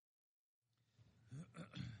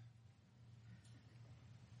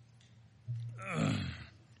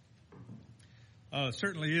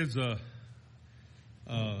Certainly is a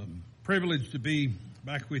privilege to be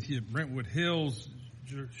back with you at Brentwood Hills.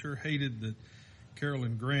 Sure hated that Carol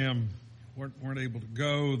and Graham weren't able to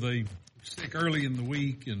go. They sick early in the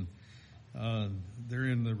week, and they're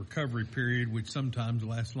in the recovery period, which sometimes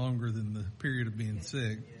lasts longer than the period of being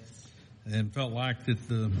sick. And felt like that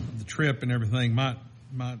the trip and everything might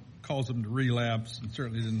cause them to relapse, and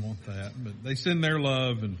certainly didn't want that. But they send their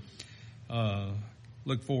love and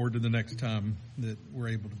look forward to the next time that we're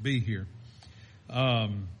able to be here. I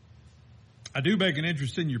do beg an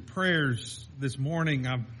interest in your prayers this morning.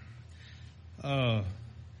 I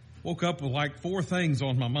woke up with like 4 things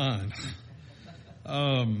on my mind.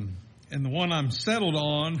 And the one I'm settled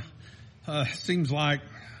on seems like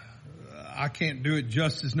I can't do it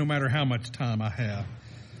justice no matter how much time I have.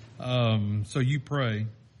 So you pray.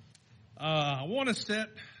 I want to set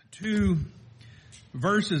 2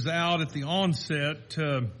 verses out at the onset.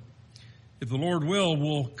 If the Lord will,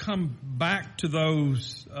 we'll come back to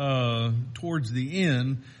those towards the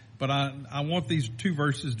end. But I want these 2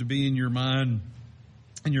 verses to be in your minds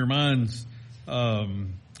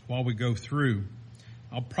while we go through.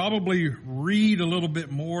 I'll probably read a little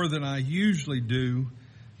bit more than I usually do,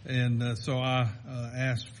 and so I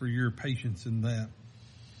ask for your patience in that.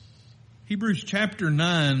 Hebrews chapter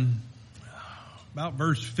 9, about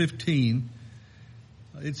verse 15.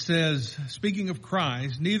 It says, speaking of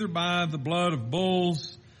Christ, neither by the blood of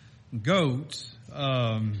bulls and goats,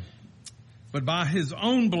 but by his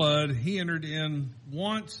own blood he entered in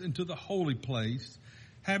once into the holy place,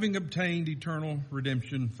 having obtained eternal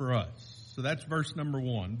redemption for us. So that's verse number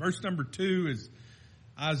 1. Verse number 2 is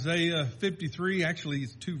Isaiah 53. Actually,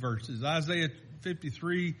 it's 2 verses. Isaiah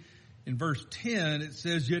 53 in verse 10, it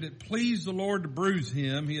says, yet it pleased the Lord to bruise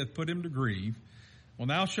him, he hath put him to grief. Well,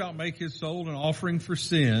 thou shalt make his soul an offering for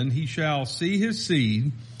sin. He shall see his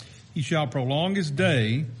seed. He shall prolong his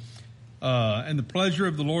day. And the pleasure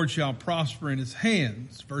of the Lord shall prosper in his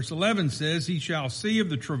hands. Verse 11 says, he shall see of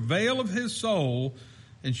the travail of his soul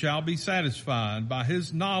and shall be satisfied. By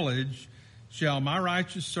his knowledge shall my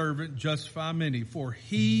righteous servant justify many, for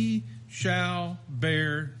he shall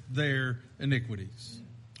bear their iniquities.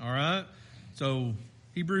 All right? So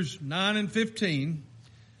Hebrews 9 and 15.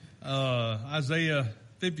 Isaiah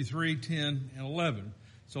 53, 10, and 11.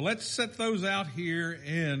 So let's set those out here,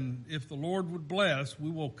 and if the Lord would bless,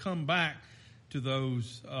 we will come back to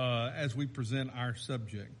those as we present our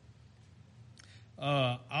subject.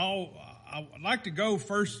 I'd like to go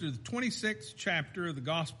first to the 26th chapter of the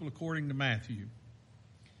Gospel according to Matthew.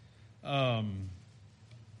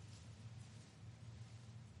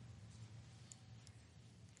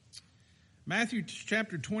 Matthew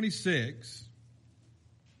chapter 26.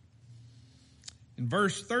 In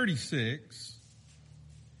verse 36,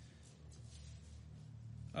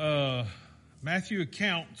 Matthew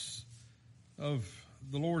accounts of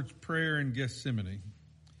the Lord's Prayer in Gethsemane.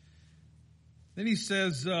 Then he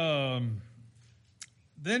says, then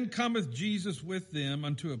cometh Jesus with them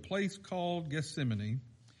unto a place called Gethsemane,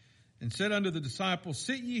 and said unto the disciples,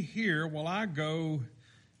 sit ye here while I go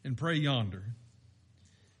and pray yonder.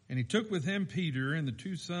 And he took with him Peter and the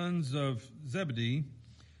 2 sons of Zebedee,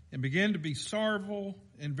 and began to be sorrowful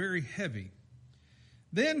and very heavy.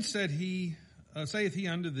 Then saith he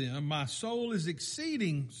unto them, my soul is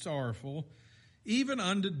exceeding sorrowful, even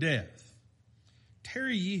unto death.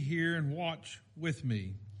 Tarry ye here and watch with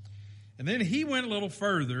me. And then he went a little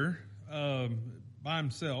further, by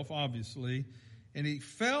himself, obviously, and he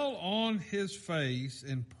fell on his face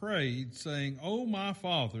and prayed, saying, O my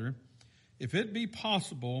Father, if it be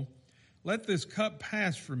possible, let this cup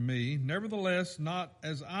pass from me, nevertheless not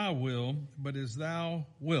as I will, but as thou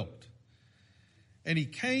wilt. And he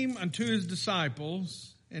came unto his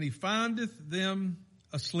disciples, and he findeth them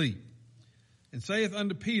asleep, and saith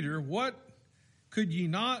unto Peter, what, could ye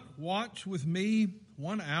not watch with me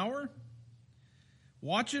 1 hour?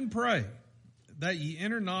 Watch and pray, that ye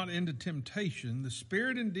enter not into temptation. The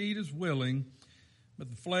spirit indeed is willing,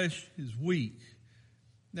 but the flesh is weak.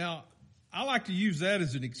 Now, I like to use that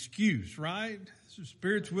as an excuse, right? The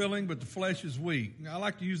spirit's willing, but the flesh is weak. I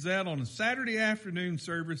like to use that on a Saturday afternoon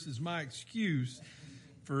service as my excuse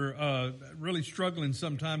for really struggling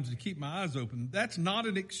sometimes to keep my eyes open. That's not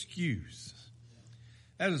an excuse.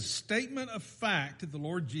 That is a statement of fact that the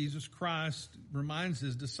Lord Jesus Christ reminds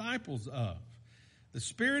his disciples of. The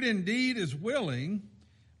spirit indeed is willing,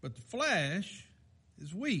 but the flesh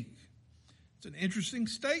is weak. It's an interesting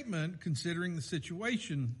statement considering the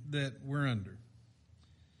situation that we're under.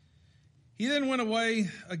 He then went away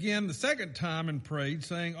again the second time and prayed,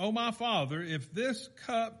 saying, O my Father, if this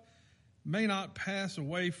cup may not pass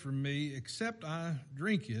away from me except I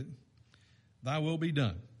drink it, thy will be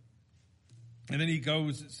done. And then he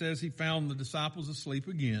goes, it says he found the disciples asleep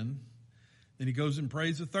again. Then he goes and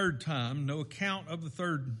prays a third time. No account of the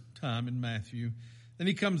third time in Matthew. Then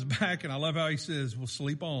he comes back, and I love how he says, well,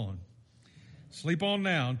 sleep on. Sleep on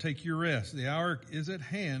now and take your rest. The hour is at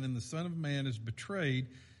hand, and the Son of Man is betrayed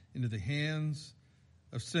into the hands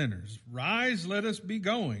of sinners. Rise, let us be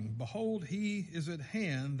going. Behold, he is at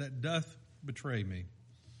hand that doth betray me.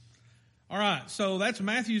 All right, so that's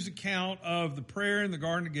Matthew's account of the prayer in the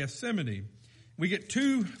Garden of Gethsemane. We get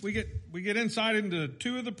insight into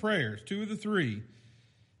two of the prayers, two of the three.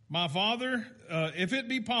 My Father, if it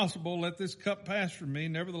be possible, let this cup pass from me.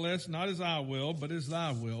 Nevertheless, not as I will, but as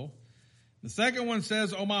thy will. The second one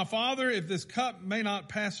says, O my Father, if this cup may not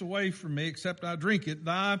pass away from me, except I drink it,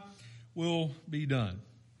 thy will be done.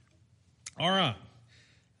 All right.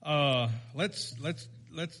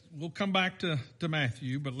 We'll come back to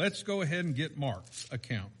Matthew, but let's go ahead and get Mark's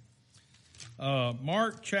account.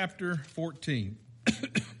 Mark chapter 14.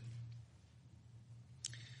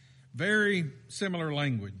 Very similar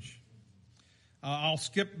language. I'll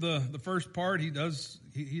skip the first part. He does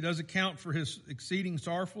account for his exceeding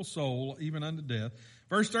sorrowful soul, even unto death.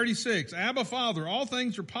 Verse 36, Abba, Father, all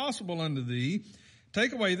things are possible unto thee.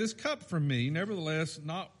 Take away this cup from me. Nevertheless,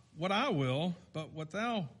 not what I will, but what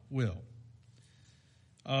thou wilt.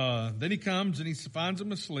 Then he comes and he finds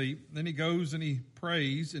them asleep. Then he goes and he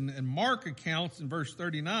prays. And Mark accounts in verse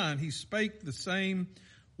 39, he spake the same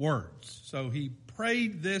words. So he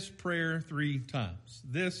prayed this prayer 3 times.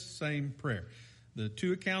 This same prayer. The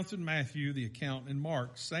 2 accounts in Matthew, the account in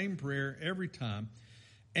Mark, same prayer every time.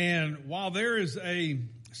 And while there is a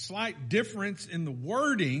slight difference in the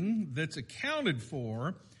wording that's accounted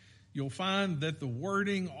for, you'll find that the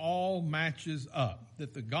wording all matches up,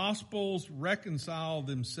 that the Gospels reconcile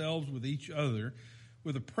themselves with each other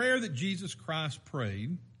with a prayer that Jesus Christ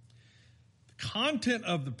prayed, the content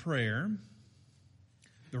of the prayer,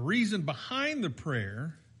 the reason behind the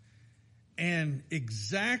prayer, and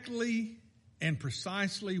exactly and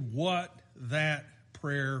precisely what that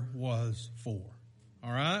prayer was for.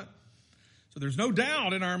 All right? So there's no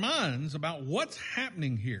doubt in our minds about what's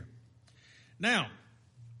happening here. Now,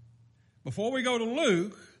 before we go to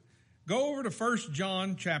Luke, go over to 1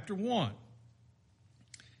 John chapter 1.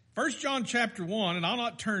 1 John chapter 1, and I'll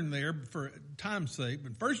not turn there for time's sake,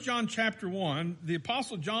 but 1 John chapter 1, the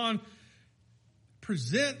Apostle John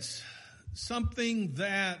presents something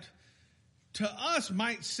that to us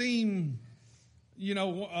might seem,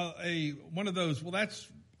 one of those, well, that's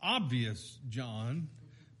obvious, John.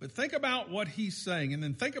 But think about what he's saying, and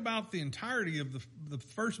then think about the entirety of the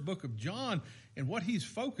first book of John and what he's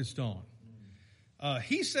focused on.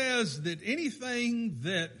 He says that anything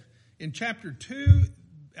that, in chapter 2,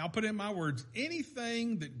 I'll put in my words,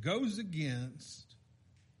 anything that goes against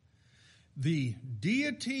the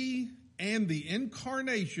deity and the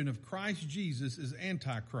incarnation of Christ Jesus is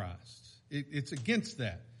Antichrist. It's against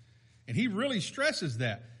that. And he really stresses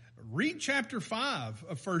that. Read chapter 5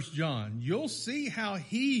 of 1 John. You'll see how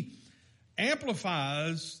he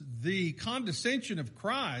amplifies the condescension of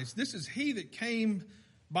Christ. This is he that came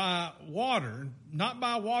by water, not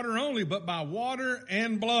by water only, but by water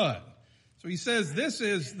and blood. So he says this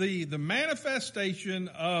is the manifestation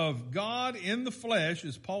of God in the flesh,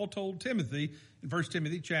 as Paul told Timothy in 1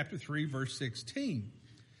 Timothy chapter 3, verse 16.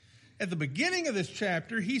 At the beginning of this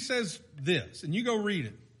chapter, he says this, and you go read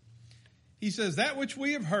it. He says, that which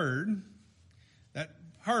we have heard,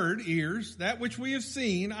 ears, that which we have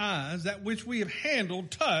seen, eyes, that which we have handled,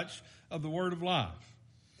 touch of the word of life.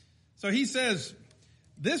 So he says,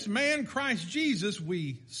 this man, Christ Jesus,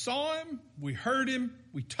 we saw him, we heard him,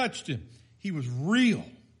 we touched him. He was real.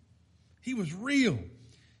 He was real.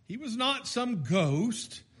 He was not some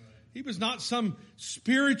ghost. He was not some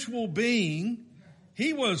spiritual being.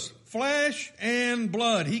 He was flesh and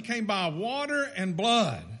blood. He came by water and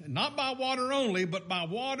blood. Not by water only, but by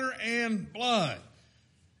water and blood.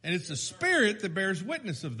 And it's the Spirit that bears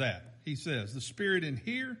witness of that, he says. The Spirit in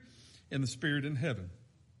here and the Spirit in heaven.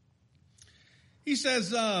 He says,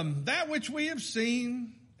 that which we have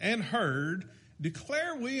seen and heard,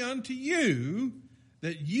 declare we unto you,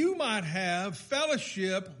 that you might have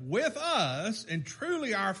fellowship with us, and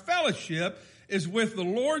truly our fellowship is with the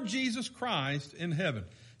Lord Jesus Christ in heaven.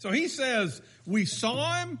 So he says, we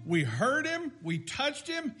saw him, we heard him, we touched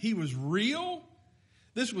him, he was real.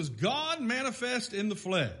 This was God manifest in the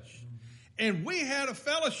flesh. And we had a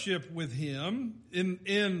fellowship with him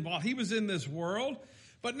in while he was in this world.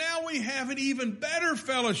 But now we have an even better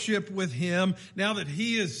fellowship with him now that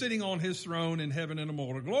he is sitting on his throne in heaven in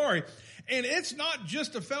immortal glory. And it's not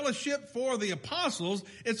just a fellowship for the apostles.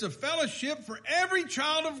 It's a fellowship for every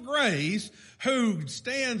child of grace who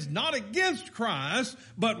stands not against Christ,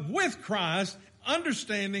 but with Christ,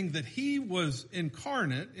 understanding that he was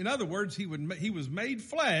incarnate. In other words, he was made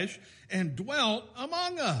flesh and dwelt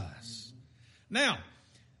among us. Now,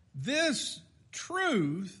 this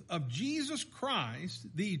truth of Jesus Christ,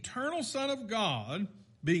 the eternal Son of God,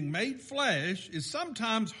 being made flesh, is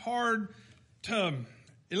sometimes hard to,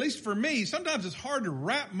 at least for me, sometimes it's hard to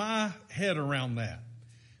wrap my head around that.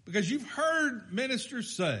 Because you've heard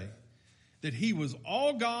ministers say that he was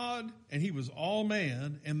all God and he was all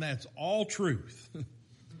man, and that's all truth.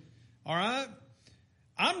 All right?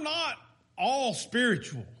 I'm not all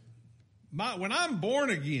spiritual. When I'm born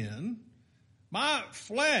again, my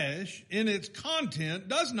flesh in its content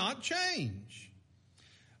does not change.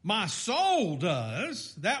 My soul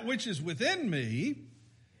does. That which is within me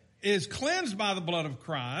is cleansed by the blood of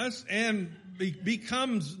Christ and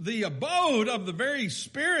becomes the abode of the very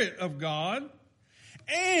Spirit of God.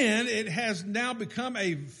 And it has now become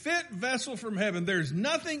a fit vessel from heaven. There's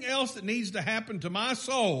nothing else that needs to happen to my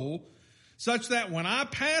soul such that when I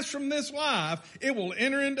pass from this life, it will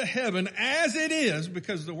enter into heaven as it is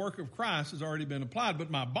because the work of Christ has already been applied. But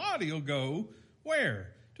my body will go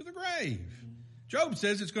where? To the grave. Job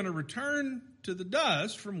says it's going to return to the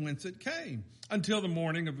dust from whence it came until the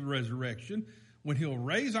morning of the resurrection when he'll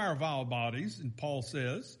raise our vile bodies, and Paul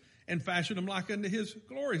says, and fashion them like unto his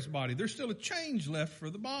glorious body. There's still a change left for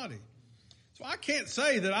the body. So I can't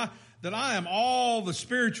say that I am all the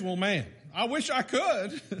spiritual man. I wish I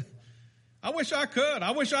could. I wish I could.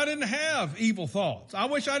 I wish I didn't have evil thoughts. I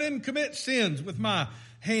wish I didn't commit sins with my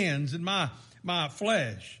hands and my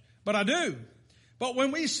flesh. But I do. But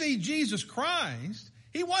when we see Jesus Christ,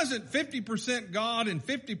 he wasn't 50% God and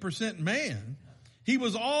 50% man. He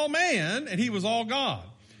was all man and he was all God.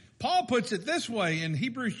 Paul puts it this way in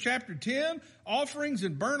Hebrews chapter 10, offerings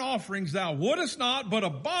and burnt offerings thou wouldest not, but a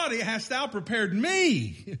body hast thou prepared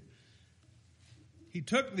me. He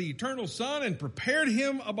took the eternal Son and prepared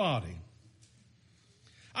him a body.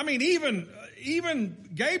 I mean, even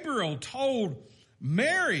Gabriel told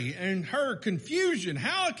Mary and her confusion,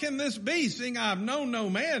 how can this be, seeing I have known no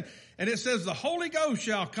man? And it says, the Holy Ghost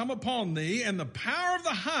shall come upon thee, and the power of the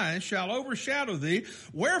highest shall overshadow thee.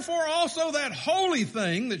 Wherefore also that holy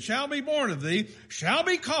thing that shall be born of thee shall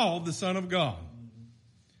be called the Son of God.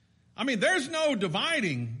 I mean, there's no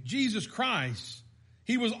dividing Jesus Christ.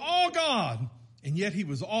 He was all God, and yet he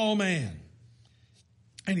was all man.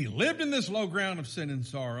 And he lived in this low ground of sin and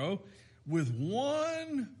sorrow with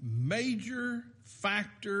one major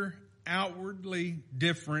factor outwardly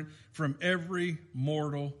different from every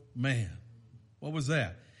mortal man. What was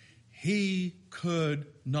that? He could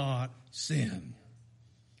not sin.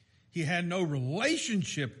 He had no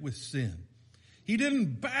relationship with sin. He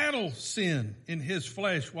didn't battle sin in his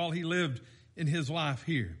flesh while he lived in his life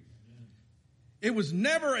here. It was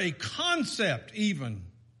never a concept even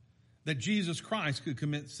that Jesus Christ could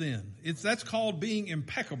commit sin. That's called being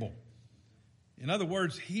impeccable. In other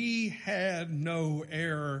words, he had no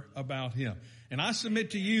error about him. And I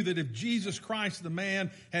submit to you that if Jesus Christ, the man,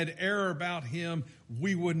 had error about him,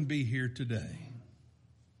 we wouldn't be here today.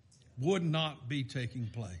 Would not be taking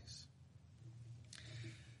place.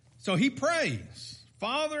 So he prays,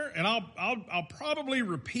 Father, and I'll probably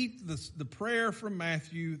repeat the prayer from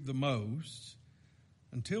Matthew the most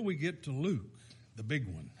until we get to Luke, the big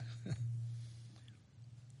one.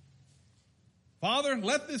 Father,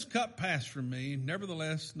 let this cup pass from me.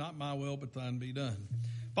 Nevertheless, not my will, but thine be done.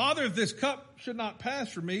 Father, if this cup should not pass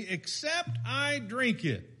from me, except I drink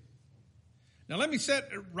it. Now let me set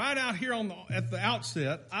right out here at the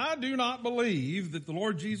outset. I do not believe that the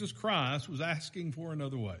Lord Jesus Christ was asking for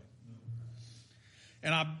another way.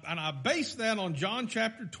 And I base that on John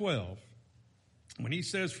chapter 12. When he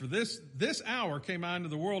says, for this hour came I into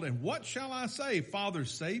the world, and what shall I say? Father,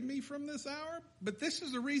 save me from this hour? But this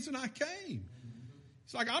is the reason I came.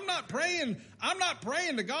 It's like, I'm not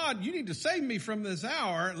praying to God, you need to save me from this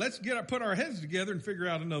hour. Let's put our heads together and figure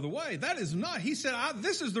out another way. That is not, he said,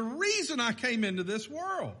 this is the reason I came into this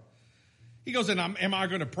world. He goes, and am I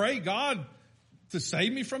going to pray God to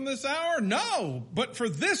save me from this hour? No, but for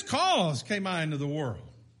this cause came I into the world.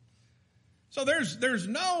 So there's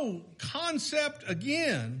no concept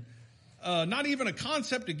again, not even a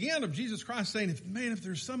concept again of Jesus Christ saying, if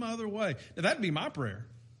there's some other way. Now that'd be my prayer,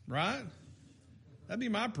 right? That'd be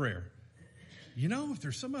my prayer. If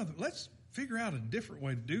there's some other, let's figure out a different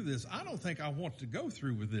way to do this. I don't think I want to go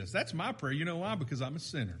through with this. That's my prayer. You know why? Because I'm a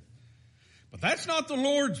sinner. But that's not the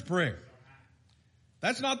Lord's Prayer.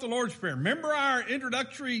 That's not the Lord's Prayer. Remember our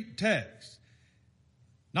introductory text.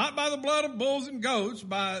 Not by the blood of bulls and goats,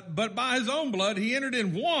 but by his own blood, he entered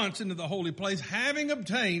in once into the holy place, having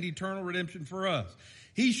obtained eternal redemption for us.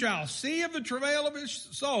 He shall see of the travail of his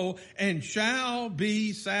soul and shall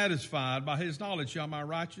be satisfied. By his knowledge shall my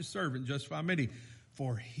righteous servant justify many,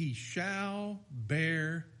 for he shall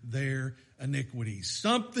bear their iniquities.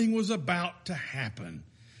 Something was about to happen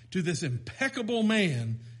to this impeccable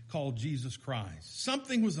man called Jesus Christ.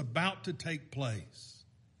 Something was about to take place.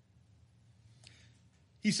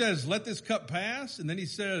 He says, let this cup pass. And then he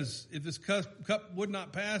says, if this cup would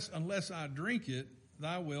not pass unless I drink it,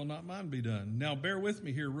 thy will, not mine, be done. Now bear with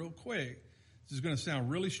me here real quick. This is going to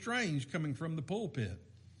sound really strange coming from the pulpit.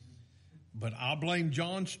 But I'll blame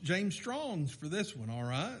James Strong's for this one, all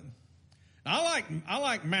right? I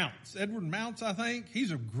like Mounce. Edward Mounce, I think.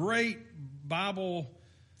 He's a great Bible.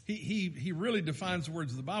 He really defines the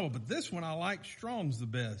words of the Bible, but this one I like Strong's the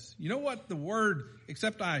best. You know what the word,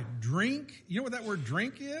 except I drink, you know what that word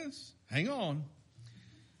drink is? Hang on.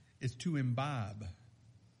 It's to imbibe.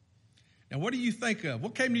 Now what do you think of?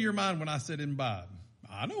 What came to your mind when I said imbibe?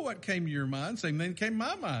 I know what came to your mind. Same thing came to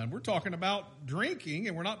my mind. We're talking about drinking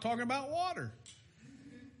and we're not talking about water.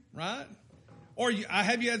 Right? Or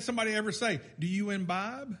have you had somebody ever say, do you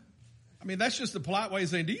imbibe? I mean, that's just a polite way of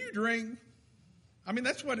saying, do you drink? I mean,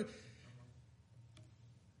 that's what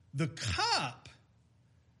the cup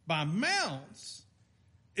by Mounce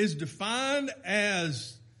is defined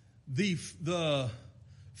as the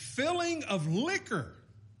filling of liquor.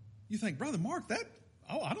 You think, Brother Mark,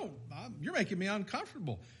 you're making me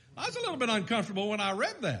uncomfortable. I was a little bit uncomfortable when I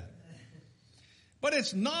read that. But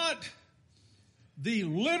it's not the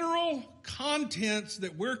literal contents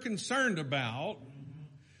that we're concerned about,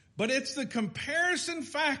 but it's the comparison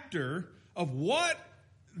factor of what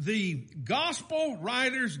the gospel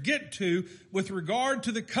writers get to with regard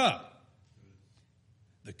to the cup.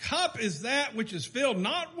 The cup is that which is filled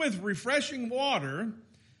not with refreshing water,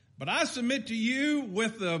 but I submit to you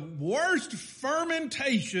with the worst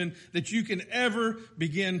fermentation that you can ever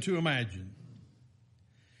begin to imagine.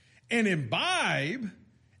 And imbibe,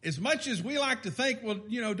 as much as we like to think, well,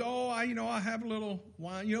 I have a little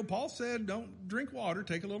wine. Paul said, don't drink water,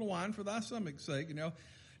 take a little wine for thy stomach's sake,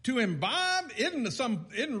 To imbibe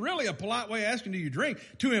isn't really a polite way of asking, do you drink?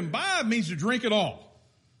 To imbibe means to drink it all.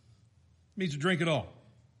 It means to drink it all.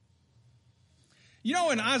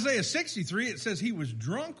 In Isaiah 63, it says he was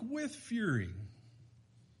drunk with fury.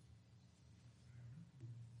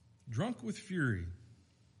 Drunk with fury.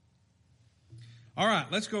 All right,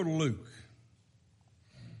 let's go to Luke.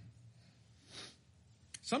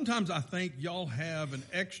 Sometimes I think y'all have an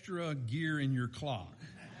extra gear in your clock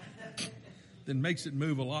that makes it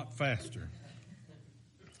move a lot faster.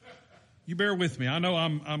 You bear with me. I know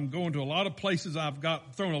I'm going to a lot of places. I've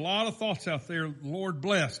thrown a lot of thoughts out there. Lord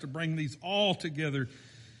bless to bring these all together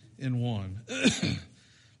in one.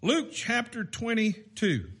 Luke chapter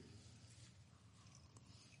 22.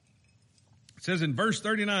 It says in verse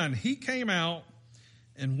 39, he came out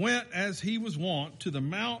and went as he was wont to the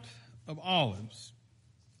Mount of Olives,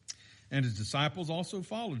 and his disciples also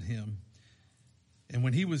followed him. And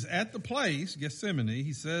when he was at the place, Gethsemane,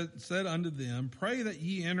 he said unto them, pray that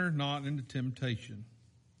ye enter not into temptation.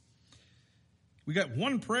 We got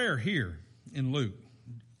one prayer here in Luke,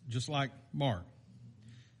 just like Mark.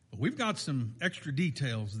 But we've got some extra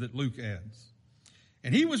details that Luke adds.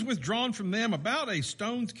 And he was withdrawn from them about a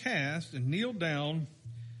stone's cast and kneeled down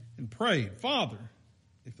and prayed, Father,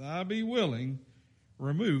 if thou be willing,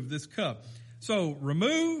 remove this cup. So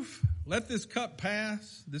let this cup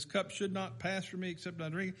pass. This cup should not pass from me except I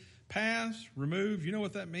drink it. Pass, remove. You know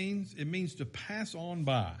what that means? It means to pass on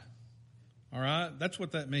by. All right? That's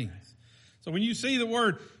what that means. So when you see the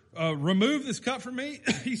word, remove this cup from me,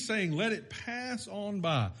 he's saying, let it pass on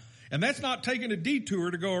by. And that's not taking a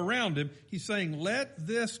detour to go around him. He's saying, let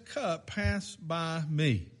this cup pass by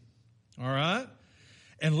me. All right?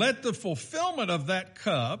 And let the fulfillment of that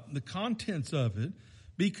cup, the contents of it,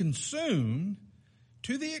 be consumed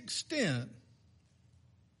to the extent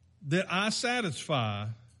that I satisfy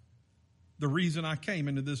the reason I came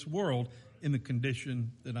into this world in the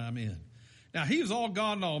condition that I'm in. Now, he is all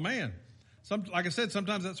God and all man. Like I said,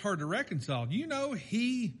 sometimes that's hard to reconcile. He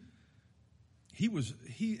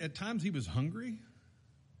at times he was hungry.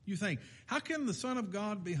 You think, how can the Son of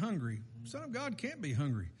God be hungry? Son of God can't be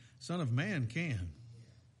hungry. Son of Man can.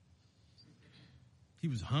 He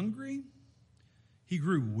was hungry. He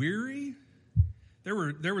grew weary.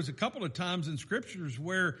 There was a couple of times in scriptures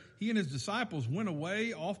where he and his disciples went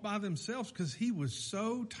away off by themselves because he was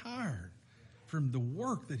so tired from the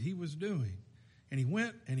work that he was doing. And he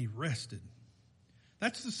went and he rested.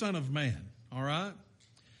 That's the Son of Man, all right?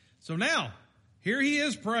 So now, here he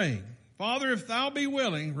is praying, Father, if thou be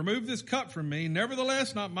willing, remove this cup from me.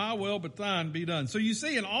 Nevertheless, not my will, but thine be done. So you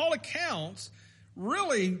see, in all accounts,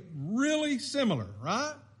 really, really similar,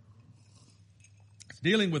 right? It's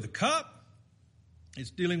dealing with the cup.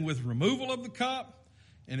 It's dealing with removal of the cup.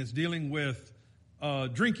 And it's dealing with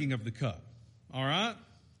drinking of the cup. All right?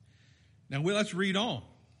 Now, let's read on.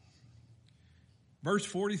 Verse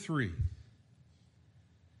 43.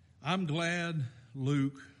 I'm glad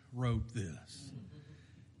Luke wrote this.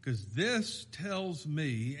 Because this tells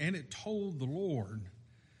me, and it told the Lord,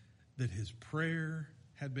 that his prayer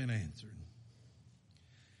had been answered.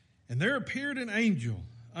 And there appeared an angel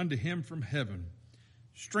unto him from heaven,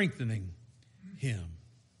 strengthening him.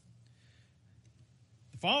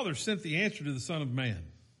 The Father sent the answer to the Son of Man.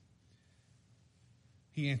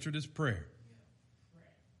 He answered his prayer.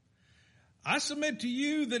 I submit to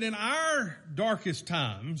you that in our darkest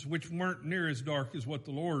times, which weren't near as dark as what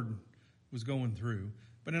the Lord was going through,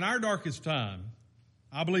 but in our darkest time,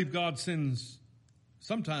 I believe God sends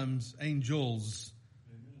sometimes angels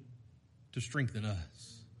to strengthen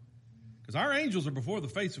us. Because our angels are before the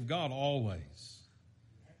face of God always.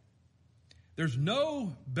 There's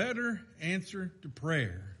no better answer to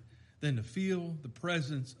prayer than to feel the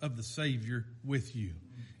presence of the Savior with you.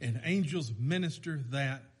 And angels minister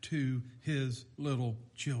that to his little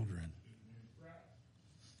children.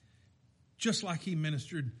 Just like he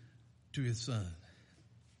ministered to his Son.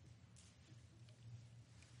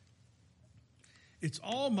 It's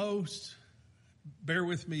almost, bear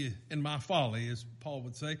with me in my folly, as Paul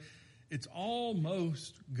would say, it's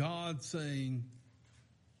almost God saying,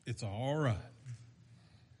 it's all right.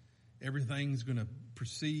 Everything's going to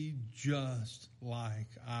proceed just like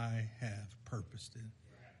I have purposed it.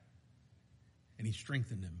 And he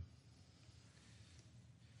strengthened him.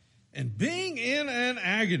 And being in an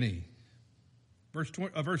agony, verse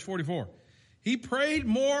 44, he prayed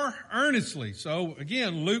more earnestly. So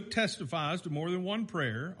again, Luke testifies to more than one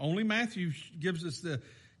prayer. Only Matthew gives us the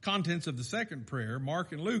contents of the second prayer.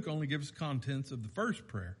 Mark and Luke only give us contents of the first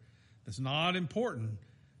prayer. That's not important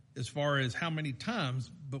as far as how many times,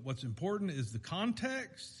 but what's important is the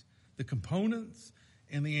context, the components,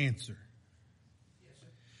 and the answer.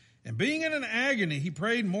 And being in an agony, he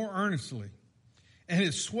prayed more earnestly. And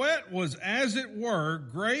his sweat was, as it were,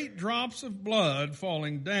 great drops of blood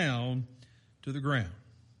falling down to the ground.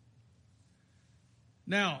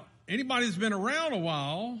 Now, anybody that's been around a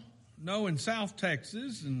while know in South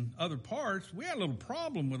Texas and other parts, we had a little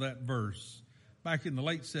problem with that verse back in the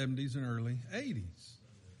late 70s and early 80s.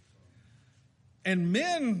 And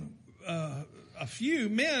a few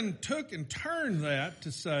men took and turned that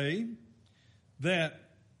to say that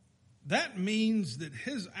means that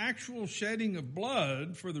his actual shedding of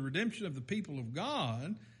blood for the redemption of the people of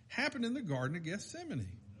God happened in the Garden of Gethsemane.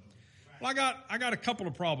 Well, I got a couple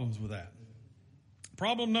of problems with that.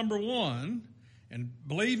 Problem number one, and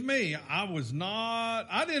believe me, I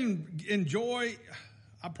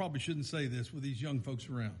probably shouldn't say this with these young folks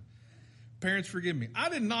around. Parents, forgive me. I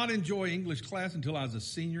did not enjoy English class until I was a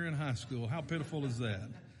senior in high school. How pitiful is that?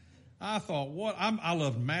 I thought, I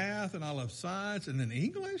love math and I love science, and then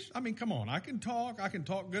English? I mean, come on, I can talk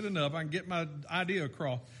good enough, I can get my idea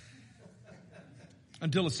across.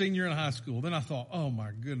 Until a senior in high school. Then I thought, oh my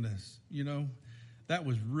goodness, that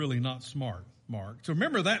was really not smart, Mark. So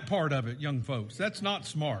remember that part of it, young folks. That's not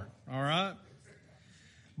smart, all right?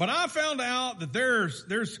 But I found out that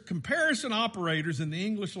there's comparison operators in the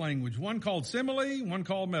English language, one called simile, one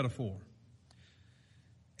called metaphor.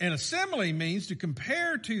 And a simile means to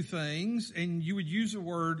compare two things, and you would use the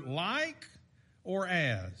word like or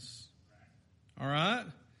as. All right?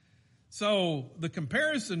 So the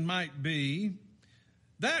comparison might be,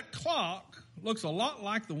 that clock looks a lot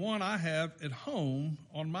like the one I have at home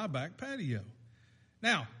on my back patio.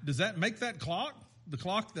 Now, does that make that clock the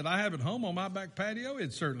clock that I have at home on my back patio?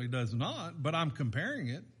 It certainly does not, but I'm comparing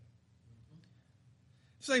it.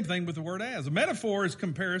 Same thing with the word as. A metaphor is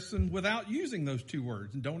comparison without using those two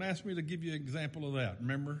words. And don't ask me to give you an example of that.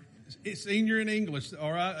 Remember, senior in English,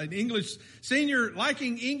 all right? An English senior,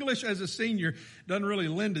 liking English as a senior doesn't really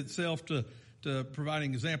lend itself to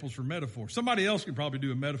providing examples for metaphors. Somebody else can probably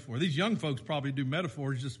do a metaphor. These young folks probably do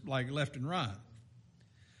metaphors just like left and right.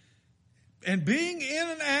 And being in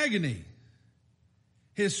an agony,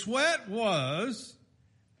 his sweat was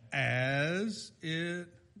as it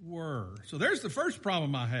were. So there's the first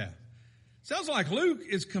problem I have. Sounds like Luke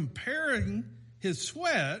is comparing his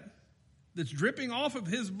sweat that's dripping off of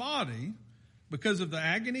his body because of the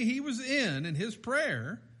agony he was in his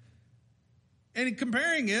prayer and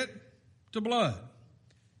comparing it to blood.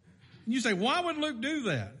 And you say, why would Luke do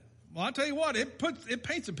that? Well, I'll tell you what, it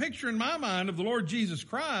paints a picture in my mind of the Lord Jesus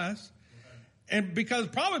Christ. And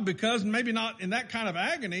probably because maybe not in that kind of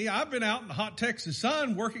agony, I've been out in the hot Texas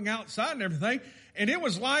sun working outside and everything, and it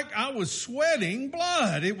was like I was sweating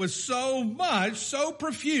blood. It was so much, so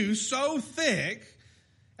profuse, so thick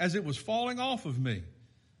as it was falling off of me.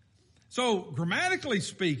 So grammatically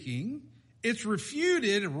speaking, it's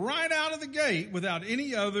refuted right out of the gate without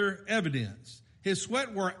any other evidence. His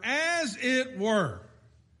sweat were as it were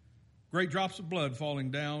great drops of blood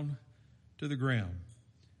falling down to the ground.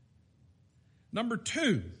 Number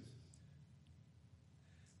 2,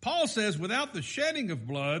 Paul says, without the shedding of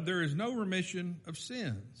blood, there is no remission of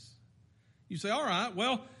sins. You say, all right,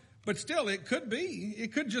 well, but still it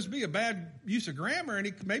could just be a bad use of grammar,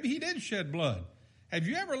 and maybe he did shed blood. Have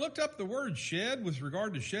you ever looked up the word shed with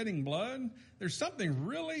regard to shedding blood? There's something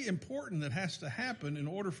really important that has to happen in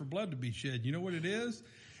order for blood to be shed. You know what it is?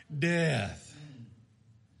 Death.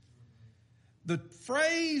 The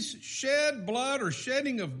phrase shed blood or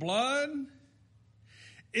shedding of blood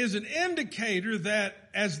is an indicator that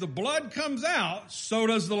as the blood comes out, so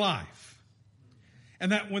does the life.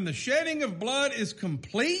 And that when the shedding of blood is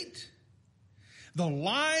complete, the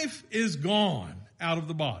life is gone out of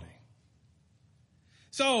the body.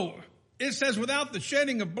 So it says without the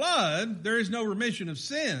shedding of blood, there is no remission of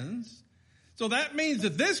sins. So that means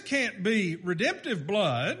that this can't be redemptive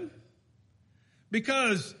blood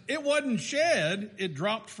because it wasn't shed, it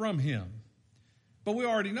dropped from him. But we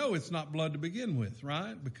already know it's not blood to begin with,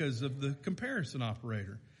 right? Because of the comparison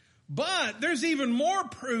operator. But there's even more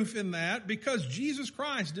proof in that because Jesus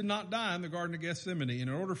Christ did not die in the Garden of Gethsemane. And in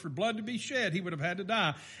order for blood to be shed, he would have had to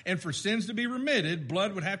die. And for sins to be remitted,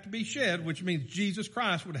 blood would have to be shed, which means Jesus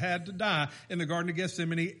Christ would have had to die in the Garden of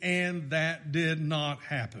Gethsemane. And that did not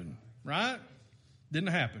happen, right?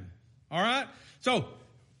 Didn't happen. All right? So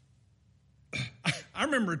I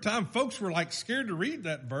remember a time folks were like scared to read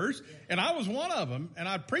that verse, and I was one of them, and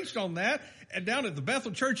I preached on that down at the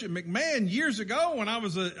Bethel Church at McMahon years ago when I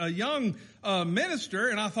was a young minister,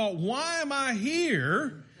 and I thought, why am I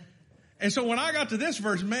here? And so when I got to this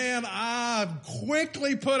verse, man, I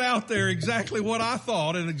quickly put out there exactly what I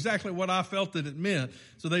thought and exactly what I felt that it meant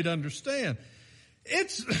so they'd understand.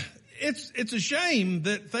 It's a shame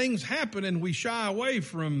that things happen and we shy away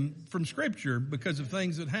from Scripture because of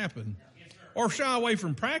things that happen. Or shy away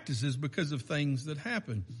from practices because of things that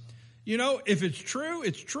happen. You know, if it's true,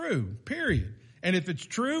 period. And if it's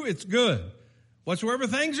true, it's good. Whatsoever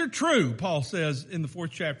things are true, Paul says in the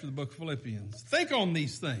 4th chapter of the book of Philippians. Think on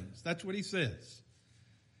these things. That's what he says.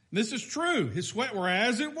 And this is true. His sweat were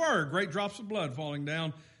as it were great drops of blood falling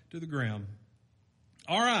down to the ground.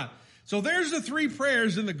 All right. So there's the 3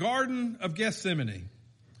 prayers in the Garden of Gethsemane.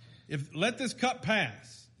 Let this cup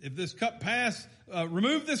pass. If this cup pass,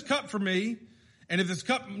 remove this cup from me. And if this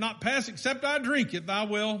cup not pass, except I drink it, thy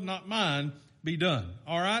will, not mine, be done.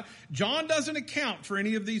 All right? John doesn't account for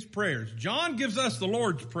any of these prayers. John gives us the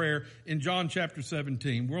Lord's Prayer in John chapter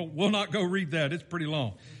 17. We'll not go read that. It's pretty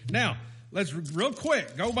long. Now, let's real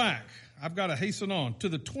quick go back. I've got to hasten on to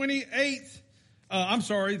the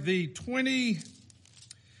 27th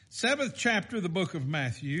chapter of the book of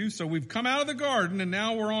Matthew. So we've come out of the garden and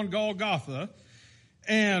now we're on Golgotha.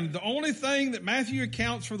 And the only thing that Matthew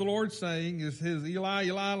accounts for the Lord saying is his Eli,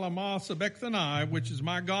 Eli, lama sabachthani, which is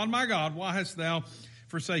my God, why hast thou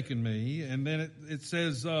forsaken me? And then it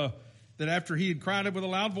says that after he had cried it with a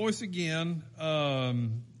loud voice again,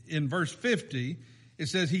 in verse 50, it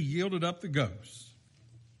says he yielded up the ghost.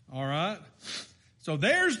 All right? So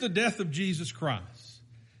there's the death of Jesus Christ.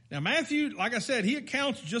 Now Matthew, like I said, he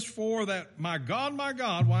accounts just for that, my God,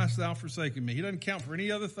 why hast thou forsaken me? He doesn't count for any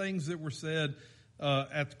other things that were said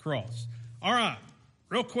at the cross. All right,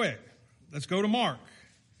 real quick, let's go to Mark.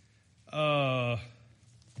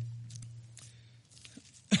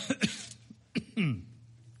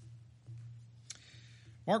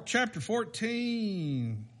 Mark chapter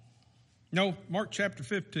 14. No, Mark chapter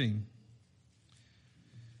 15.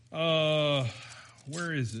 Where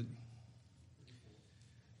is it?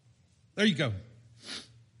 There you go.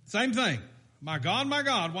 Same thing. My God,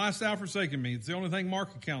 why hast thou forsaken me? It's the only thing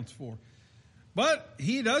Mark accounts for. But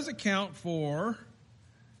he does account for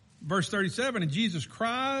verse 37, and Jesus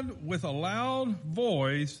cried with a loud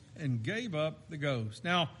voice and gave up the ghost.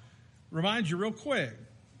 Now, remind you real quick,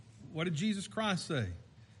 what did Jesus Christ say?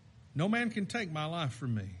 No man can take my life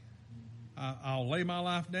from me. I'll lay my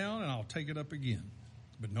life down and I'll take it up again.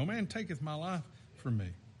 But no man taketh my life from me.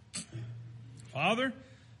 Father,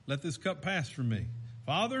 let this cup pass from me.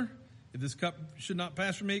 Father, if this cup should not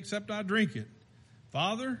pass from me except I drink it.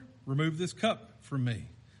 Father, remove this cup from me.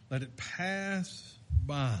 Let it pass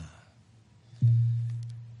by.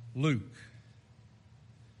 Luke.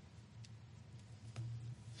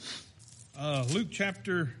 Luke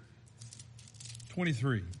chapter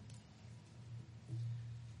 23.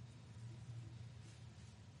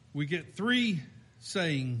 We get 3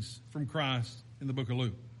 sayings from Christ in the book of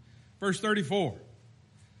Luke. Verse 34.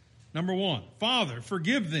 Number 1, Father,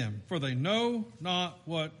 forgive them, for they know not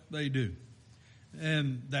what they do.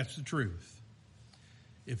 And that's the truth.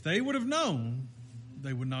 If they would have known,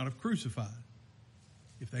 they would not have crucified.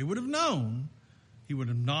 If they would have known, he would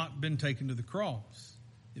have not been taken to the cross.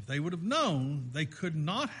 If they would have known, they could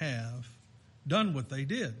not have done what they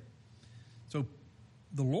did. So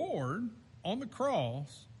the Lord on the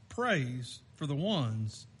cross prays for the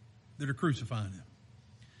ones that are crucifying him.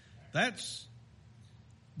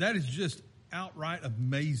 That is just outright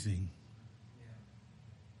amazing.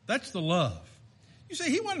 That's the love. You see,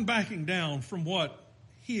 he wasn't backing down from what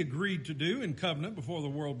he agreed to do in covenant before the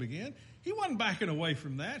world began. He wasn't backing away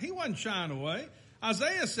from that. He wasn't shying away.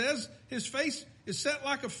 Isaiah says his face is set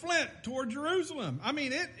like a flint toward Jerusalem. I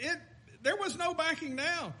mean, there was no backing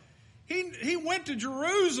down. He went to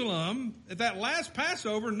Jerusalem at that last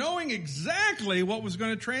Passover knowing exactly what was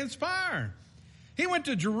going to transpire. He went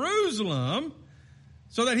to Jerusalem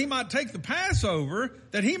so that he might take the Passover,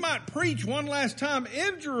 that he might preach one last time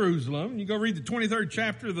in Jerusalem. You go read the 23rd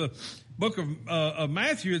chapter of the book of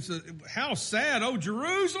Matthew. It's how sad, oh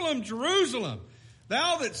Jerusalem, Jerusalem,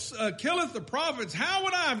 thou that killeth the prophets, how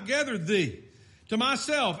would I have gathered thee to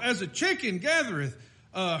myself as a chicken gathereth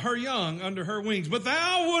her young under her wings? But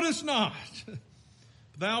thou wouldest not.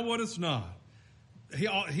 Thou wouldest not.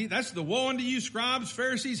 That's the woe unto you, scribes,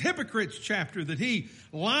 Pharisees, hypocrites chapter, that he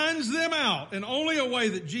lines them out in only a way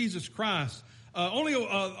that Jesus Christ, the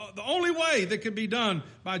only way that can be done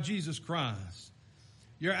by Jesus Christ.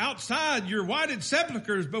 You're outside, you're whited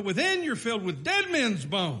sepulchres, but within you're filled with dead men's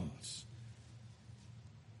bones.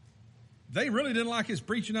 They really didn't like his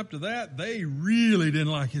preaching up to that. They really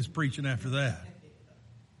didn't like his preaching after that.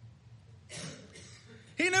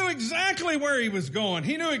 He knew exactly where he was going.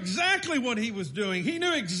 He knew exactly what he was doing. He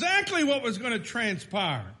knew exactly what was going to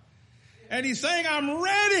transpire. And he's saying, I'm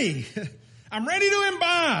ready. I'm ready to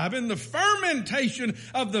imbibe in the fermentation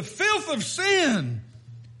of the filth of sin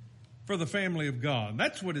for the family of God.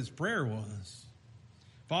 That's what his prayer was.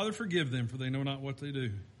 Father, forgive them, for they know not what they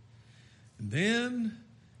do. And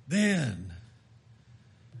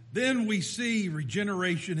then we see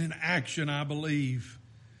regeneration in action, I believe.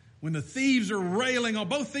 When the thieves are railing on,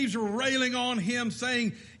 both thieves are railing on him,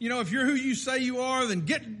 saying, you know, if you're who you say you are, then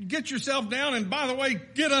get yourself down, and by the way,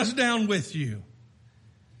 get us down with you.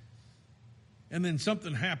 And then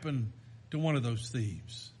something happened to one of those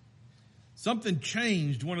thieves. Something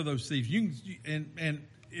changed one of those thieves.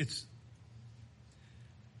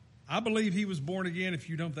 I believe he was born again. If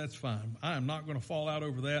you don't, that's fine. I am not going to fall out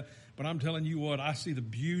over that. But I'm telling you what, I see the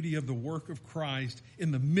beauty of the work of Christ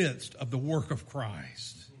in the midst of the work of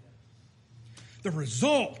Christ. The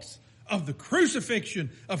results of the crucifixion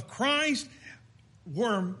of Christ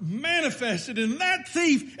were manifested in that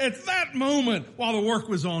thief at that moment while the work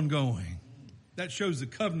was ongoing. That shows the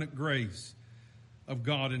covenant grace of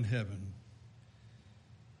God in heaven.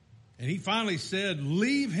 And he finally said,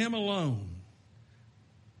 leave him alone.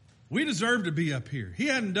 We deserve to be up here. He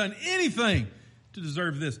hadn't done anything to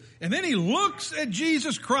deserve this. And then he looks at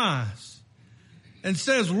Jesus Christ and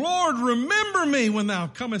says, Lord, remember me when thou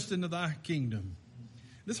comest into thy kingdom.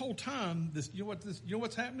 This whole time, you know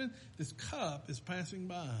what's happening? This cup is passing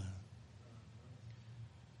by.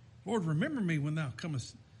 Lord, remember me when thou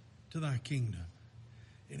comest to thy kingdom.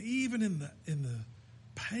 And even in the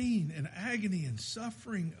pain and agony and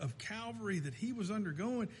suffering of Calvary that he was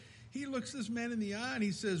undergoing, he looks this man in the eye and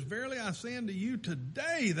he says, verily I say unto you,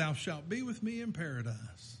 today thou shalt be with me in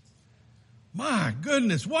paradise. My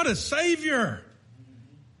goodness, what a Savior.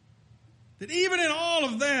 That even in all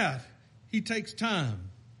of that, he takes time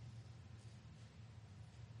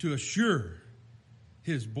to assure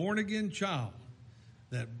his born-again child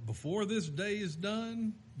that before this day is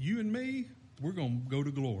done, you and me, we're going to go to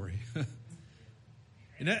glory.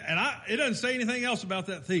 It doesn't say anything else about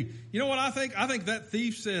that thief. You know what I think? I think that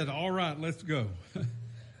thief said, all right, let's go.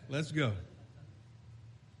 Let's go.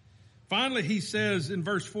 Finally, he says in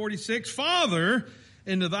verse 46, Father,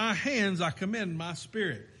 into thy hands I commend my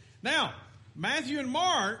spirit. Now, Matthew and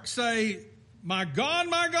Mark say, my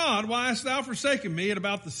God, why hast thou forsaken me at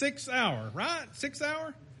about the 6th hour, right? 6th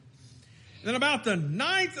hour? Then about the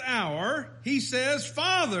 9th hour, he says,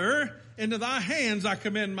 Father, into thy hands I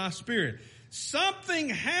commend my spirit. Something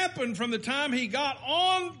happened from the time he got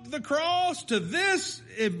on the cross to this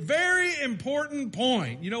very important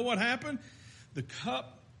point. You know what happened? The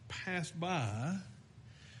cup passed by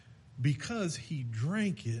because he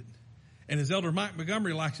drank it. And as Elder Mike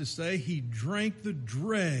Montgomery likes to say, he drank the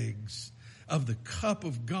dregs of the cup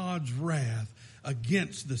of God's wrath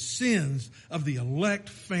against the sins of the elect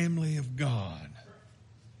family of God.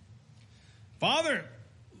 Father,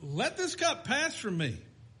 let this cup pass from me.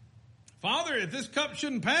 Father, if this cup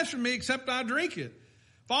shouldn't pass from me except I drink it.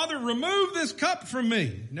 Father, remove this cup from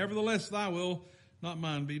me. Nevertheless, thy will, not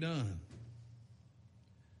mine, be done.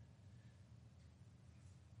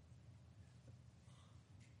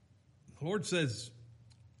 The Lord says,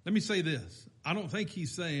 let me say this. I don't think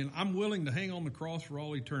he's saying, I'm willing to hang on the cross for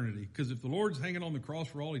all eternity. Because if the Lord's hanging on the cross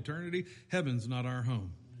for all eternity, heaven's not our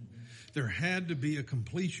home. There had to be a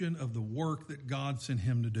completion of the work that God sent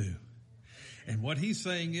him to do. And what he's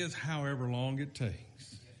saying is, however long it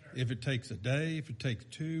takes. If it takes a day, if it takes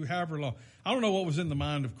two, however long. I don't know what was in the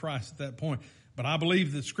mind of Christ at that point, but I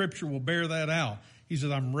believe that Scripture will bear that out. He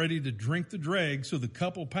says, I'm ready to drink the dregs so the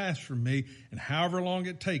cup will pass from me, and however long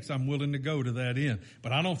it takes, I'm willing to go to that end.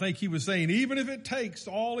 But I don't think he was saying, even if it takes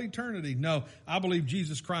all eternity. No, I believe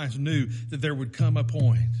Jesus Christ knew that there would come a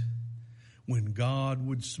point when God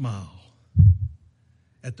would smile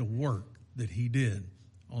at the work that he did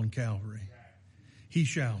on Calvary. He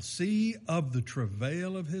shall see of the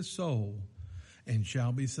travail of his soul and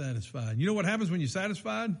shall be satisfied. You know what happens when you're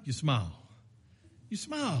satisfied? You smile. You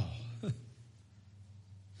smile.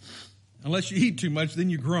 Unless you eat too much, then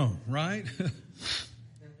you groan, right?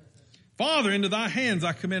 Father, into thy hands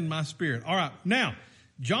I commend my spirit. All right. Now,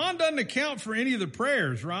 John doesn't account for any of the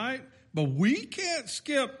prayers, right? But we can't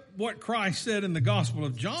skip what Christ said in the Gospel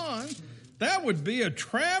of John. That would be a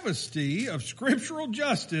travesty of scriptural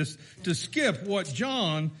justice to skip what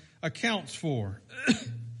John accounts for.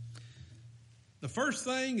 The first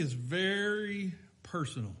thing is very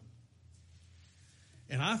personal.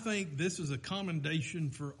 And I think this is a commendation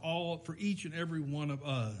for each and every one of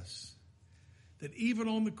us. That even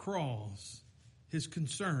on the cross, his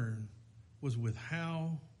concern was with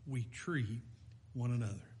how we treat one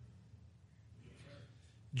another.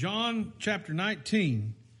 John chapter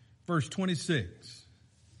 19, verse 26.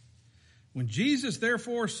 When Jesus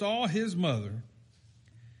therefore saw his mother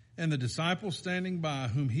and the disciple standing by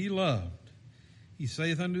whom he loved, he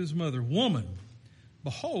saith unto his mother, Woman,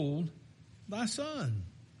 behold thy son.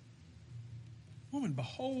 Woman,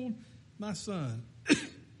 behold my son.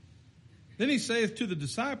 Then he saith to the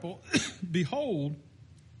disciple, Behold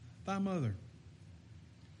thy mother.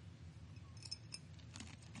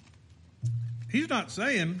 He's not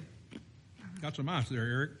saying, got some ice there,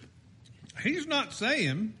 Eric. He's not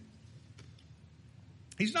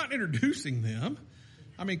introducing them.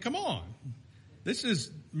 I mean, come on. This is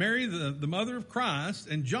Mary, the mother of Christ,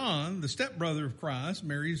 and John, the stepbrother of Christ,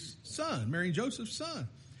 Mary's son, Mary and Joseph's son.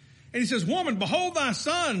 And he says, Woman, behold thy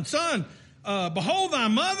son. Son, behold thy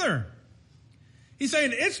mother. He's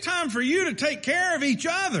saying, it's time for you to take care of each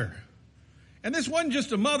other. And this wasn't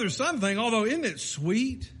just a mother-son thing, although isn't it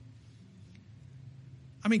sweet?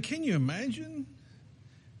 I mean, can you imagine?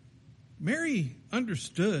 Mary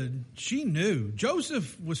understood. She knew.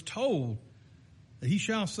 Joseph was told that he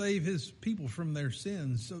shall save his people from their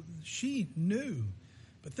sins. So she knew.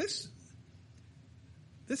 But this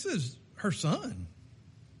is her son.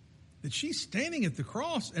 That she's standing at the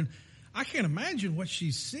cross, and I can't imagine what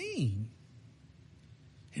she's seeing.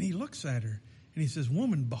 And he looks at her, and he says,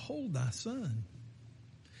 Woman, behold thy son.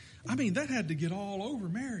 I mean, that had to get all over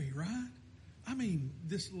Mary, right? I mean,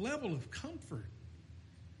 this level of comfort.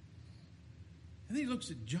 And then he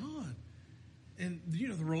looks at John. And, you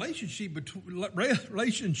know, the relationship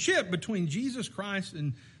between Jesus Christ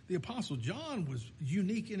and the Apostle John was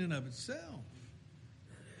unique in and of itself.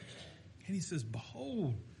 And he says,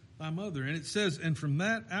 Behold thy mother. And it says, and from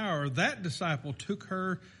that hour, that disciple took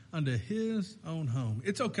her unto his own home.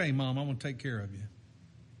 It's okay, Mom. I'm going to take care of you.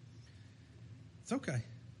 It's okay.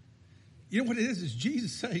 You know what it is? It's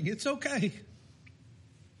Jesus saying, it's okay.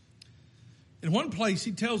 In one place,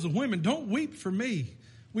 he tells the women, don't weep for me.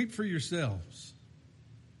 Weep for yourselves.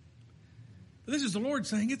 But this is the Lord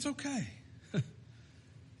saying, it's okay.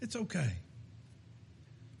 It's okay.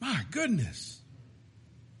 My goodness.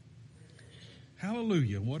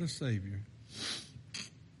 Hallelujah. What a Savior.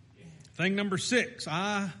 Thing number 6,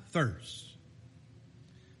 I thirst.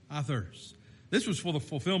 I thirst. This was for the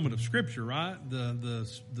fulfillment of Scripture, right? The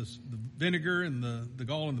vinegar and the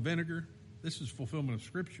gall and the vinegar. This is fulfillment of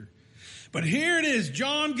Scripture. But here it is.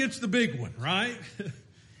 John gets the big one, right?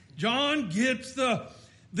 John gets the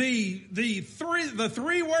the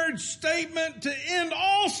three-word statement to end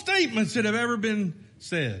all statements that have ever been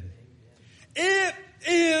said. It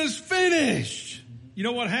is finished. You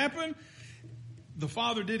know what happened? The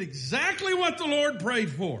Father did exactly what the Lord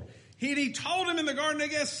prayed for. He told him in the Garden of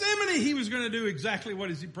Gethsemane he was going to do exactly what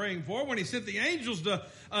he's praying for when he sent the angels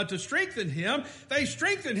to strengthen him. They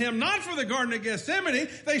strengthened him not for the Garden of Gethsemane.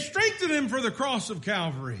 They strengthened him for the cross of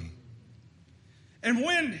Calvary. And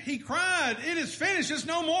when he cried, it is finished. It's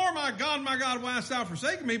no more, my God, why hast thou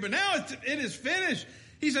forsaken me? But now it is finished.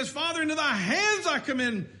 He says, Father, into thy hands I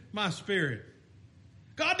commend my spirit.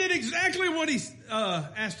 God did exactly what he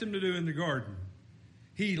asked him to do in the garden.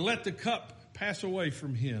 He let the cup pass away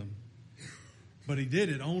from him. But he did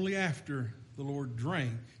it only after the Lord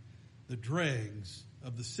drank the dregs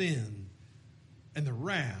of the sin and the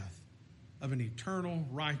wrath of an eternal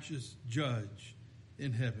righteous judge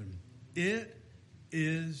in heaven. It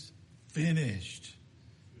is finished.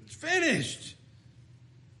 It's finished.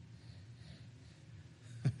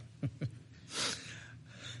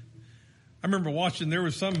 I remember watching, there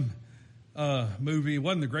was some movie. It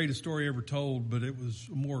wasn't the greatest story ever told, but it was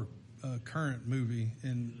a more current movie.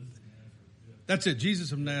 And that's it,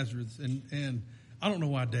 Jesus of Nazareth. And I don't know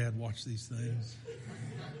why Dad watched these things.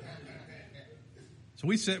 So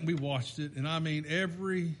we sat and we watched it. And I mean,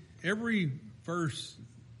 every verse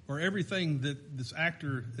or everything that this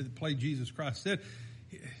actor that played Jesus Christ said,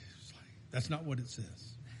 it's like, that's not what it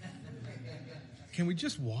says. Can we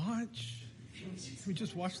just watch? Can we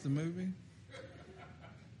just watch the movie?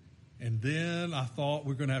 And then I thought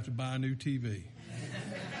we're going to have to buy a new TV.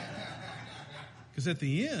 Because at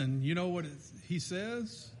the end, you know what he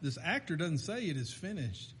says? This actor doesn't say it is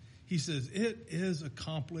finished. He says, it is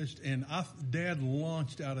accomplished. And Dad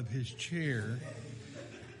launched out of his chair.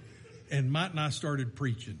 And Mike and I started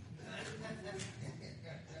preaching.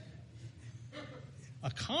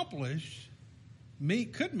 Accomplished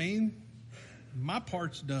could mean my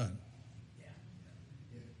part's done.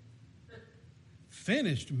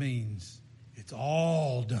 Finished means it's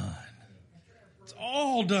all done. It's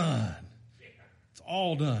all done. It's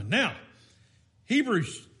all done. Now,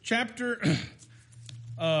 Hebrews,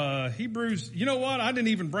 you know what? I didn't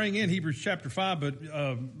even bring in Hebrews chapter 5, but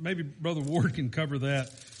maybe Brother Ward can cover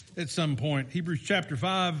that at some point. Hebrews chapter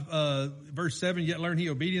 5, verse 7, yet learn he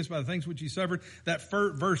obedience by the things which he suffered. That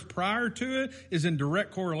verse prior to it is in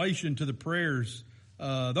direct correlation to the prayers.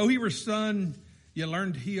 Though he was son, yet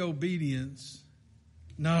learned he obedience.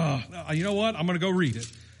 No, you know what? I'm going to go read it.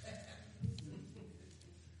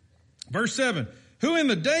 Verse 7, who in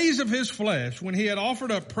the days of his flesh, when he had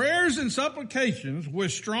offered up prayers and supplications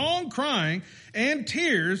with strong crying and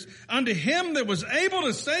tears unto him that was able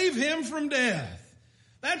to save him from death.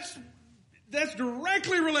 That's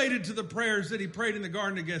directly related to the prayers that he prayed in the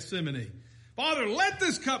Garden of Gethsemane. Father, let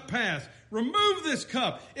this cup pass. Remove this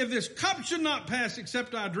cup. If this cup should not pass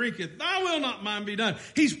except I drink it, thy will not mine be done.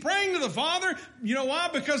 He's praying to the Father. You know why?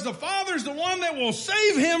 Because the Father's the one that will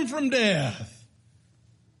save him from death.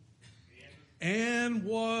 And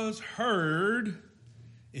was heard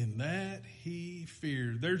in that he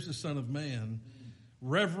feared. There's the Son of Man.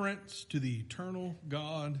 Reverence to the eternal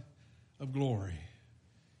God of glory.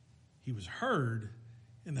 He was heard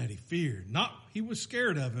in that he feared. Not he was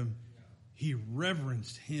scared of him. He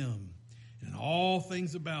reverenced him and all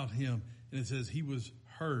things about him. And it says he was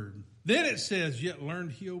heard. Then it says, yet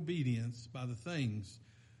learned he obedience by the things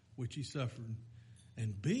which he suffered.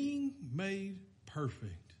 And being made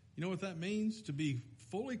perfect. You know what that means? To be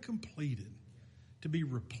fully completed. To be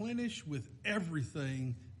replenished with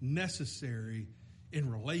everything necessary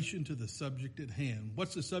in relation to the subject at hand.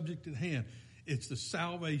 What's the subject at hand? It's the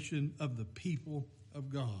salvation of the people of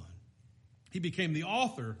God. He became the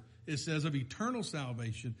author, it says, of eternal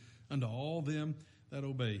salvation unto all them that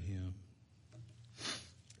obey him.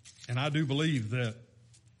 And I do believe that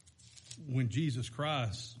when Jesus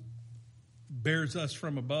Christ bears us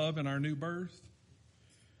from above in our new birth,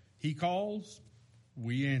 he calls,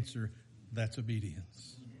 we answer. That's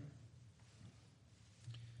obedience.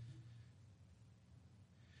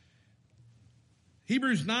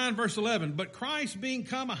 Hebrews 9 verse 11, but Christ being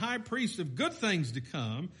come a high priest of good things to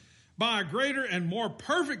come, by a greater and more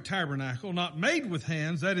perfect tabernacle, not made with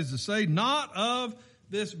hands, that is to say, not of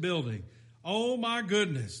this building. Oh my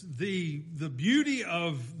goodness, the beauty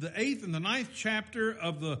of the 8th and the 9th chapter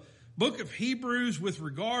of the book of Hebrews with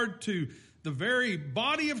regard to the very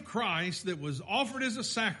body of Christ that was offered as a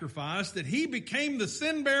sacrifice, that he became the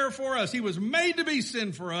sin bearer for us. He was made to be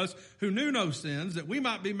sin for us who knew no sins, that we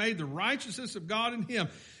might be made the righteousness of God in him.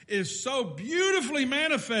 is so beautifully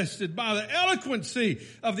manifested by the eloquency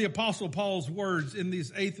of the Apostle Paul's words in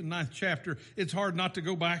these 8th and 9th chapter. It's hard not to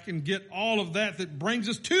go back and get all of that brings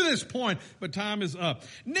us to this point, but time is up.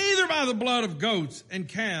 Neither by the blood of goats and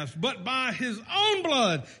calves, but by his own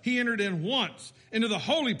blood he entered in once into the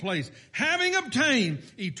holy place, having obtained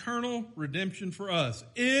eternal redemption for us.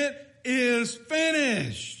 It is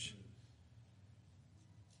finished.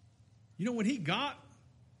 You know, when he got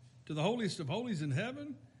to the holiest of holies in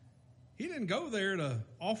heaven, he didn't go there to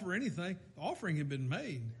offer anything. The offering had been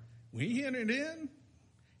made. When he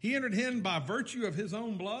entered in by virtue of his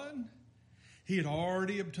own blood. He had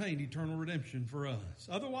already obtained eternal redemption for us.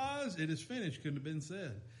 Otherwise, it is finished couldn't have been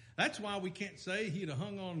said. That's why we can't say he'd have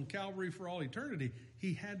hung on Calvary for all eternity.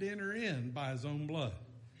 He had to enter in by his own blood.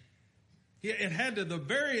 It had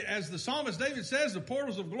to as the psalmist David says, the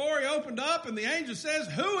portals of glory opened up and the angel says,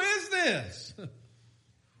 who is this?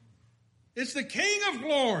 It's the King of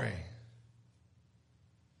glory.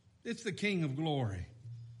 It's the King of glory.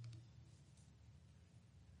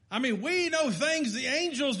 I mean, we know things the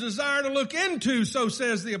angels desire to look into, so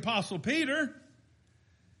says the Apostle Peter.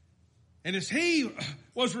 And as he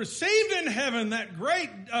was received in heaven that great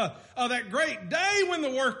day when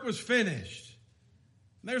the work was finished,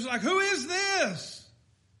 there's like, who is this?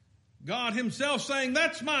 God himself saying,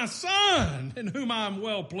 that's my son in whom I'm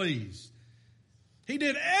well pleased. He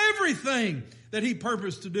did everything that he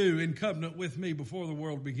purposed to do in covenant with me before the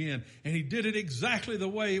world began. And he did it exactly the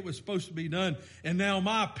way it was supposed to be done. And now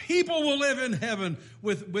my people will live in heaven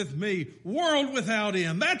with me, world without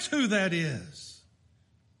end. That's who that is.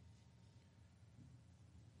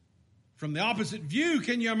 From the opposite view,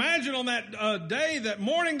 can you imagine on that day, that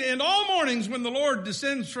morning to end all mornings when the Lord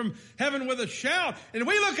descends from heaven with a shout, and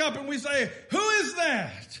we look up and we say, who is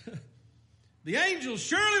that? The angels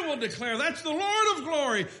surely will declare, that's the Lord of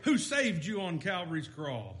glory who saved you on Calvary's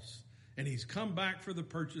cross. And he's come back for the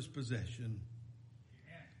purchased possession.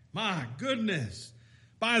 My goodness.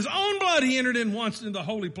 By his own blood he entered in once into the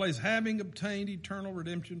holy place, having obtained eternal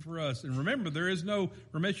redemption for us. And remember, there is no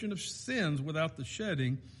remission of sins without the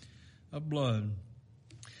shedding of blood.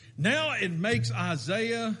 Now it makes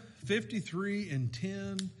Isaiah 53 and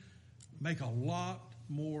 10 make a lot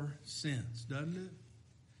more sense, doesn't it?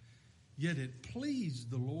 Yet it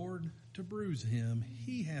pleased the Lord to bruise him.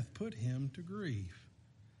 He hath put him to grief.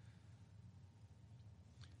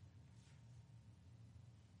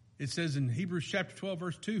 It says in Hebrews chapter 12,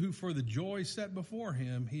 verse 2, who for the joy set before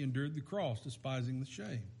him, he endured the cross, despising the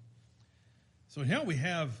shame. So now we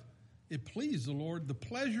have, it pleased the Lord, the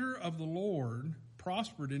pleasure of the Lord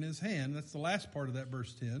prospered in his hand. That's the last part of that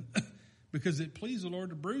verse 10. Because it pleased the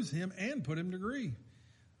Lord to bruise him and put him to grief.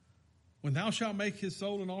 When thou shalt make his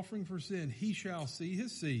soul an offering for sin, he shall see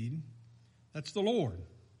his seed. That's the Lord.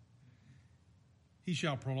 He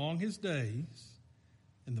shall prolong his days,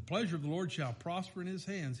 and the pleasure of the Lord shall prosper in his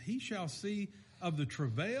hands. He shall see of the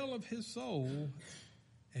travail of his soul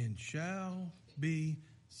and shall be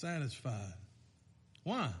satisfied.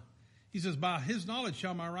 Why? He says, by his knowledge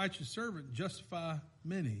shall my righteous servant justify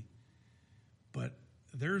many. But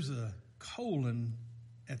there's a colon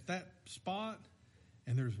at that spot.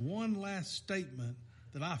 And there's one last statement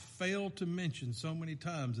that I failed to mention so many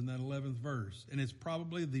times in that 11th verse. And it's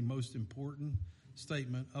probably the most important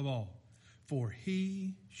statement of all. For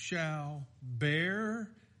he shall bear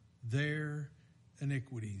their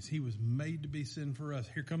iniquities. He was made to be sin for us.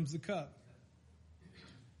 Here comes the cup.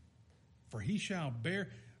 For he shall bear.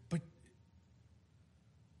 But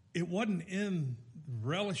it wasn't in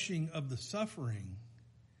relishing of the suffering.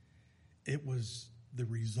 It was the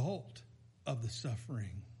result of the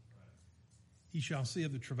suffering. He shall see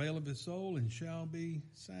of the travail of his soul and shall be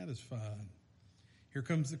satisfied. Here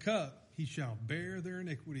comes the cup. He shall bear their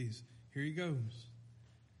iniquities. Here he goes.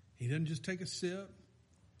 He doesn't just take a sip.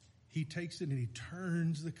 He takes it and he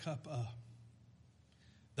turns the cup up.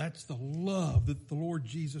 That's the love that the Lord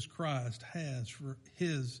Jesus Christ has for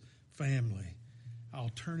his family. I'll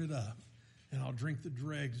turn it up and I'll drink the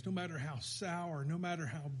dregs, no matter how sour, no matter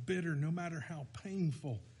how bitter, no matter how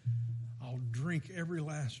painful. I'll drink every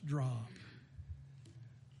last drop.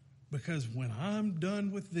 Because when I'm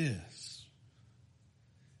done with this,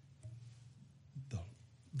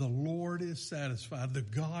 the Lord is satisfied. The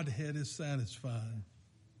Godhead is satisfied.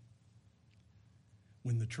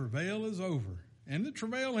 When the travail is over, and the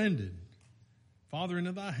travail ended, Father,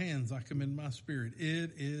 into thy hands I commend my spirit.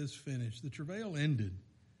 It is finished. The travail ended,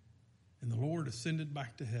 and the Lord ascended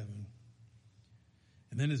back to heaven.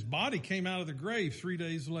 And then his body came out of the grave 3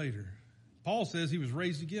 days later. Paul says he was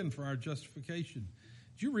raised again for our justification.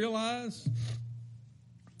 Did you realize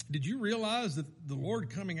Did you realize that the Lord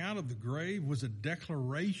coming out of the grave was a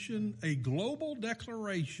declaration, a global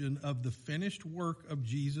declaration of the finished work of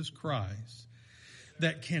Jesus Christ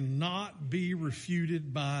that cannot be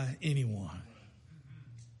refuted by anyone?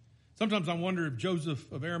 Sometimes I wonder if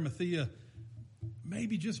Joseph of Arimathea,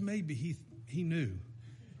 maybe, just maybe, he knew.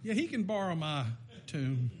 Yeah, he can borrow my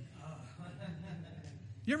tomb.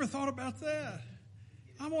 You ever thought about that?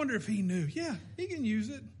 I wonder if he knew. Yeah, he can use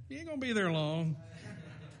it. He ain't going to be there long.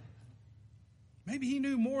 Maybe he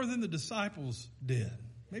knew more than the disciples did.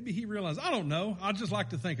 Maybe he realized, I don't know. I just like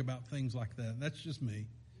to think about things like that. That's just me.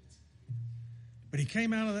 But he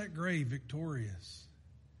came out of that grave victorious.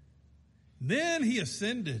 Then he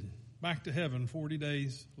ascended back to heaven 40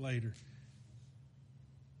 days later.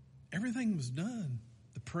 Everything was done.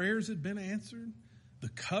 The prayers had been answered. The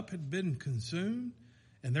cup had been consumed.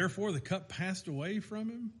 And therefore the cup passed away from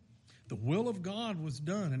him. The will of God was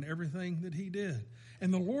done in everything that he did.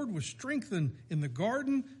 And the Lord was strengthened in the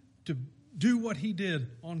garden to do what he did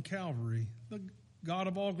on Calvary. The God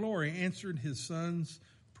of all glory answered his son's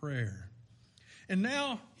prayer. And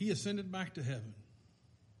now he ascended back to heaven.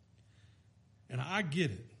 And I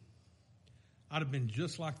get it. I'd have been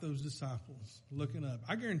just like those disciples looking up.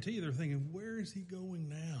 I guarantee you they're thinking, where is he going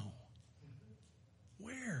now?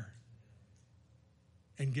 Where?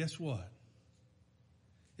 And guess what?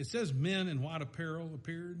 It says men in white apparel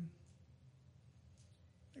appeared.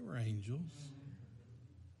 They were angels.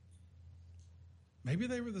 Maybe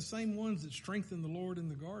they were the same ones that strengthened the Lord in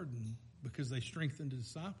the garden because they strengthened the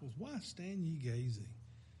disciples. Why stand ye gazing?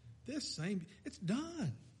 It's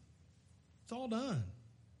done. It's all done.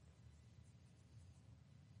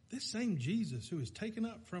 This same Jesus who is taken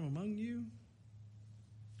up from among you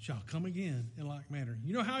shall come again in like manner.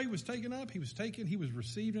 You know how he was taken up? He was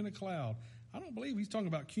received in a cloud. I don't believe he's talking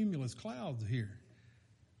about cumulus clouds here.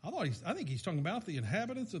 I think he's talking about the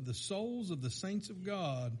inhabitants of the souls of the saints of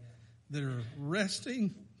God that are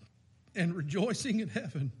resting and rejoicing in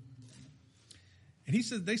heaven. And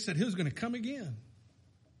they said he was going to come again.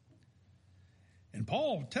 And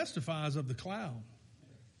Paul testifies of the cloud.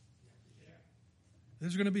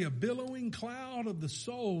 There's going to be a billowing cloud of the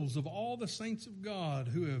souls of all the saints of God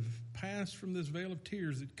who have passed from this veil of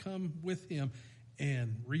tears that come with him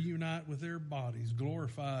and reunite with their bodies,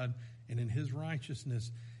 glorified and in his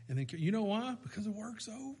righteousness. And then, you know why? Because the work's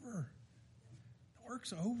over. The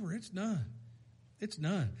work's over. It's done. It's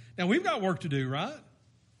done. Now, we've got work to do, right?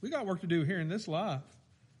 We got work to do here in this life.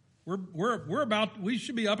 We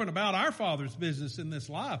should be up and about our Father's business in this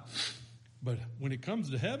life. But when it comes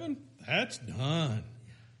to heaven, that's done.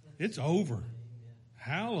 It's over.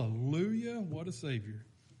 Hallelujah. What a Savior.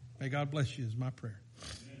 May God bless you is my prayer.